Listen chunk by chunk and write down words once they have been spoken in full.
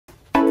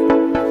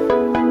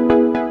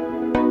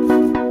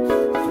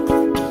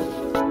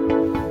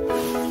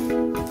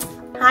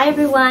Hi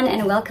everyone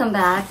and welcome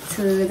back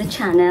to the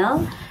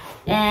channel.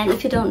 And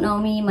if you don't know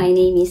me, my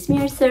name is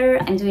Mircer.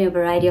 I'm doing a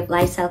variety of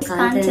lifestyle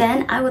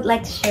content. I would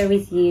like to share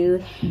with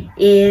you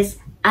is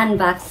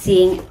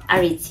unboxing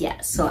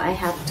Aritzia. So I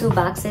have two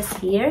boxes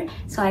here.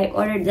 So I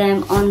ordered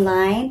them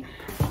online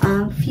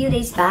a few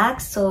days back,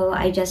 so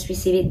I just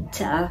received it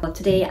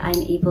today. I'm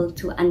able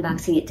to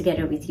unboxing it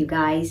together with you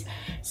guys.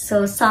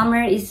 So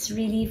summer is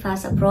really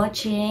fast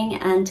approaching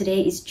and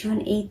today is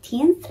June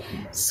 18th,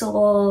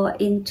 so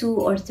in 2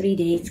 or 3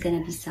 days it's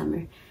gonna be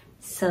summer.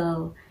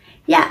 So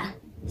yeah,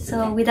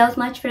 so without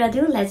much further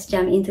ado, let's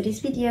jump into this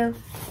video.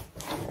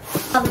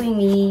 Following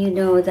me, you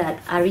know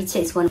that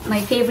Aritzia is one of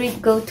my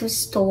favorite go-to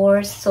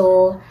stores.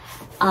 So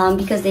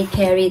because they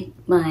carried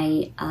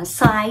my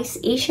size,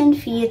 Asian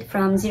fit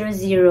from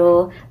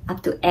 00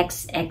 up to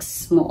XX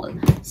small.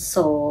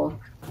 So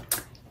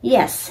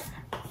yes,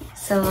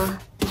 so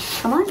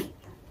come on,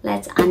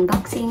 let's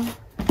unboxing.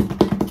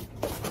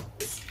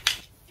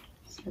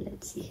 So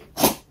let's see.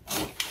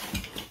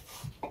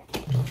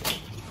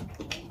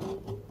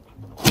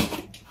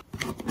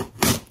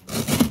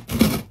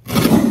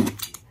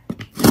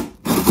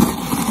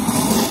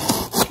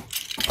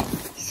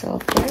 So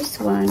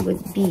first one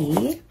would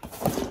be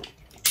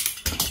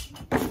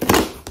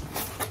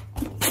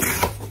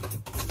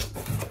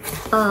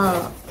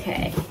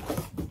okay,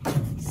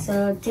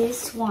 so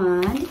this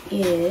one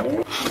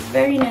is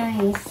very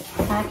nice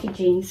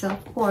packaging. So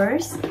of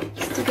course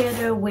it's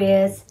together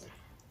with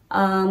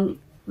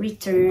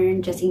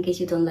return, just in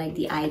case you don't like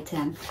the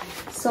item.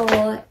 So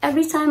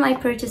every time I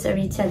purchase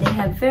Aritzia, they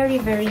have very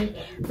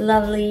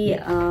lovely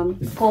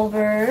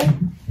cover.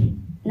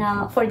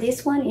 Now for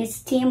this one is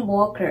Team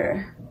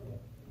Walker.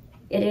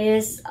 It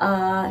is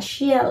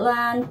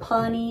Shetland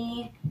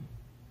Pony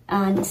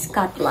and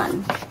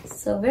Scotland.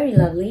 So very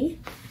lovely.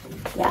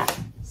 Yeah,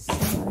 so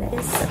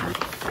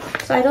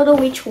so I don't know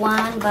which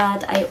one,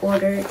 but I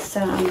ordered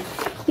some,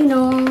 you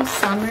know,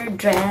 summer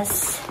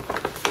dress.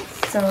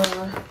 So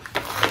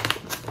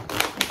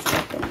let's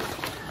open it.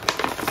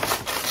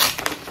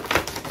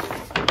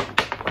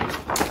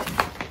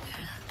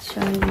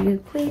 Show you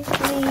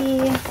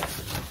quickly.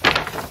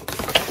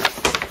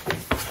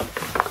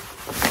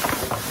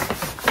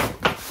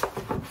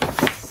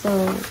 So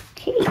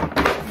okay,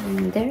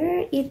 and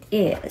there it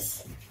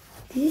is.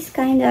 This is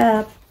kind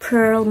of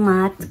pearl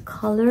matte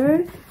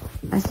color.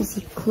 As you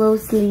see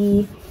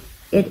closely,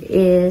 it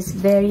is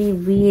very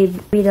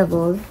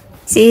readable.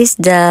 This is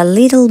the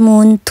Little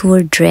Moon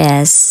Tour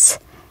dress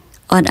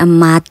on a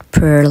matte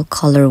pearl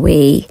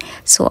colorway.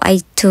 So I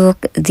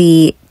took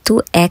the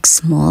 2X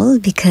small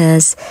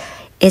because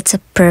it's a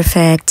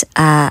perfect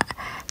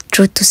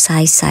true to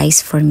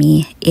size for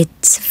me.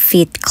 It's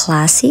fit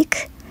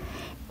classic,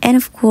 and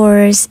of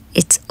course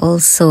it's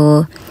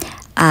also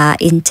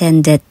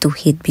intended to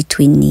hit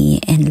between knee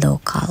and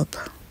low calf.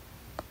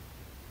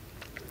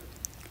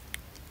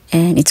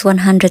 And it's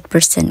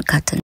 100%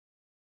 cotton.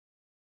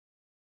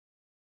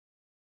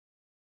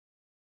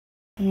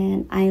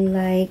 And I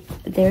like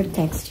their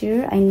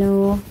texture. I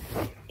know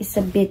it's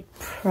a bit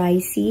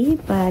pricey,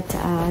 but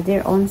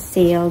they're on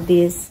sale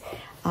this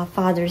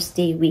Father's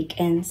Day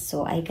weekend.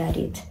 So I got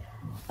it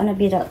on a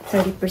bit of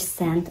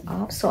 30%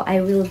 off. So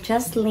I will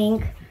just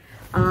link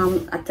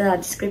at the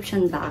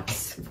description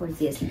box for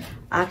this.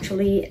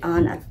 Actually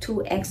on a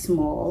 2X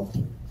small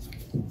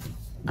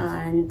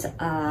and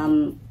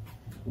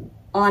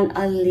on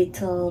a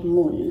Little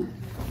Moon.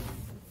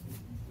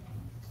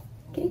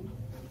 Okay.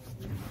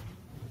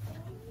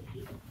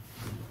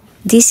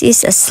 This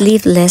is a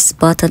sleeveless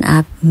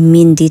button-up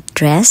midi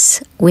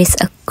dress with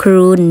a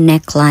crew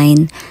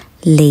neckline,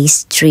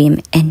 lace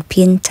trim, and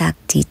pin tuck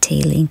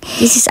detailing.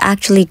 This is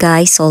actually,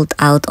 guys, sold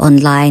out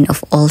online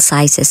of all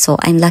sizes. So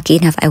I'm lucky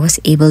enough I was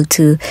able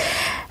to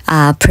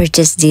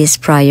purchase this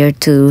prior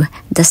to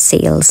the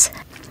sales.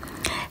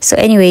 So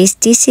anyways,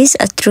 this is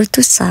a true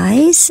to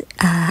size.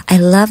 I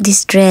love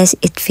this dress.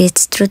 It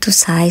fits true to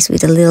size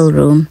with a little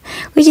room,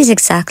 which is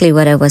exactly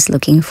what I was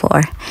looking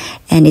for.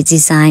 And its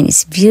design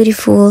is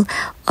beautiful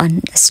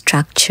on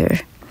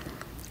structure.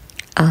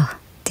 Oh,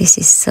 this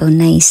is so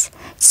nice.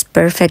 It's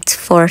perfect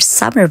for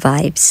summer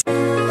vibes.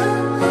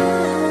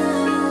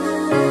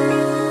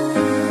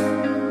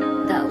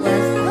 That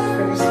was the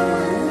first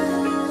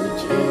one,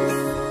 which is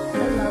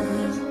the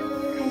lovely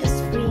kind of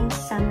spring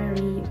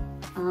summery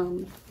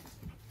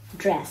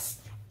dress.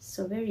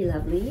 So very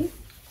lovely.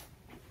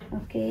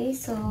 Okay,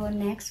 so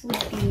next would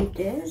be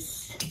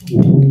this,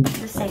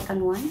 the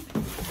second one.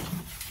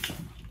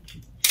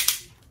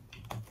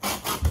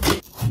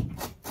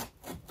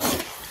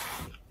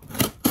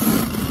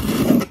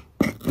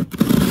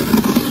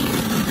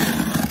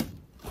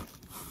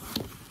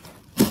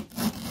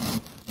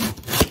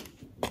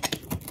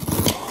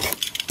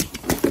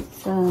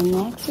 So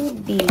next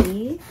would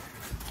be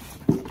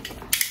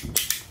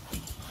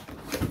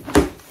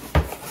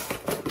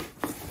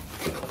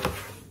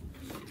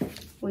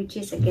which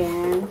is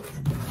again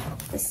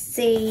the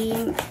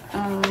same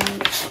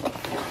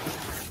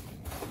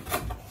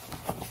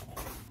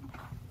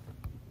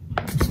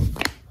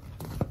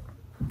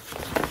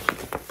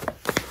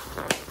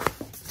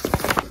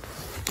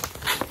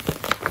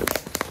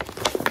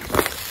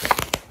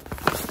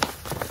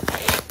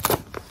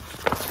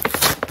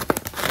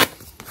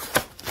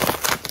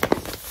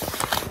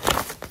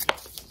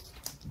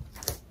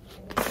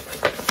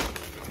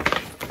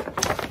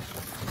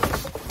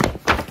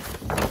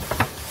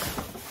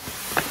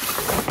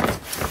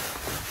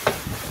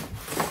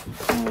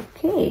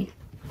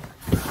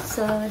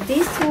So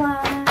this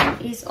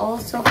one is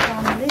also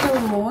from Little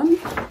Moon.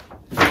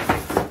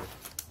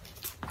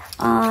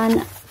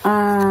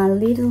 On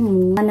Little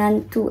Moon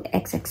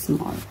 2XX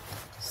small.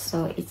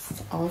 So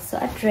it's also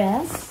a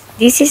dress.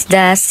 This is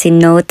the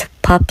Cenote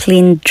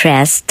Poplin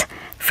dress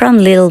from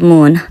Little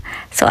Moon.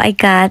 So I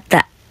got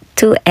the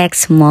 2X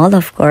small,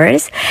 of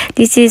course.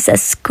 This is a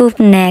scoop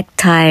neck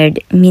tied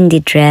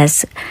midi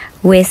dress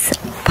with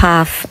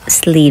puff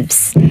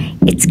sleeves.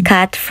 It's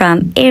cut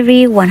from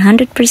Aerie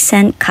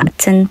 100%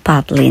 cotton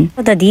poplin.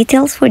 The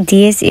details for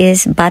this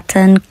is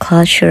button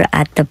closure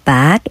at the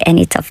back, and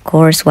it's of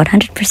course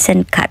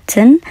 100%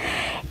 cotton.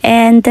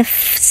 And the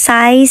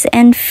size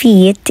and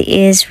fit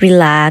is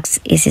relaxed.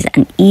 It is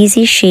an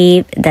easy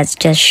shape that's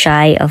just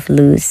shy of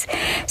loose.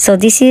 So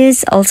this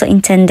is also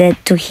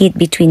intended to hit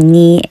between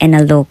knee and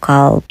a low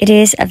calf. It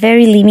is a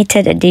very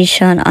limited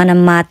edition on a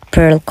matte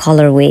pearl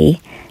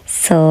colorway.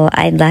 So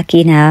I'm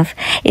lucky enough.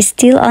 It's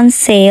still on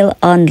sale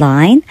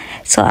online.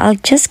 So I'll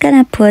just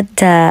gonna put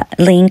the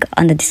link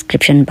on the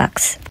description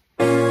box.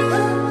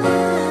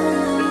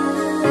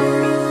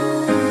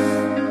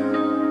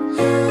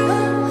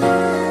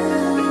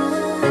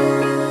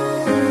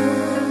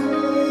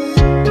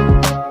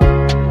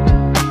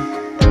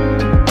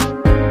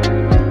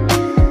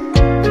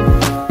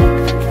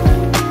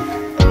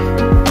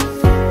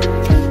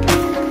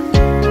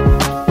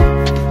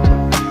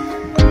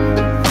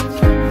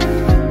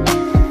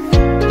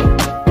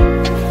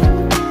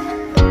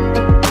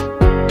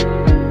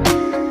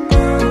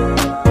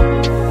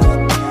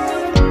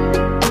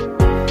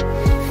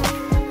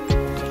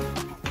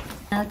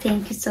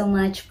 Thank you so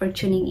much for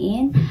tuning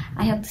in.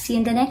 I hope to see you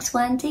in the next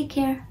one. Take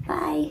care.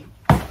 Bye.